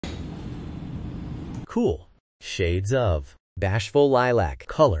cool shades of bashful lilac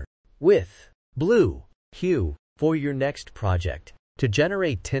color with blue hue for your next project. To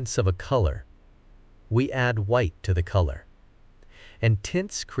generate tints of a color, we add white to the color, and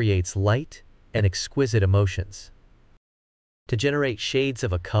tints creates light and exquisite emotions. To generate shades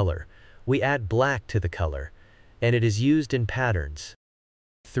of a color, we add black to the color, and it is used in patterns.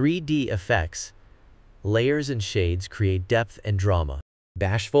 3D effects, layers and shades create depth and drama.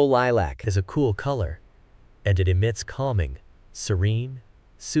 Bashful lilac is a cool color, and it emits calming, serene,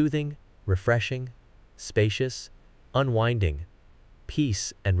 soothing, refreshing, spacious, unwinding,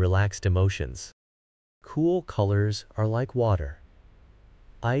 peace and relaxed emotions. Cool colors are like water,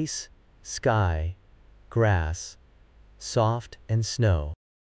 ice, sky, grass, soft and snow.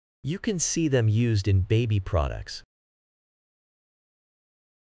 You can see them used in baby products,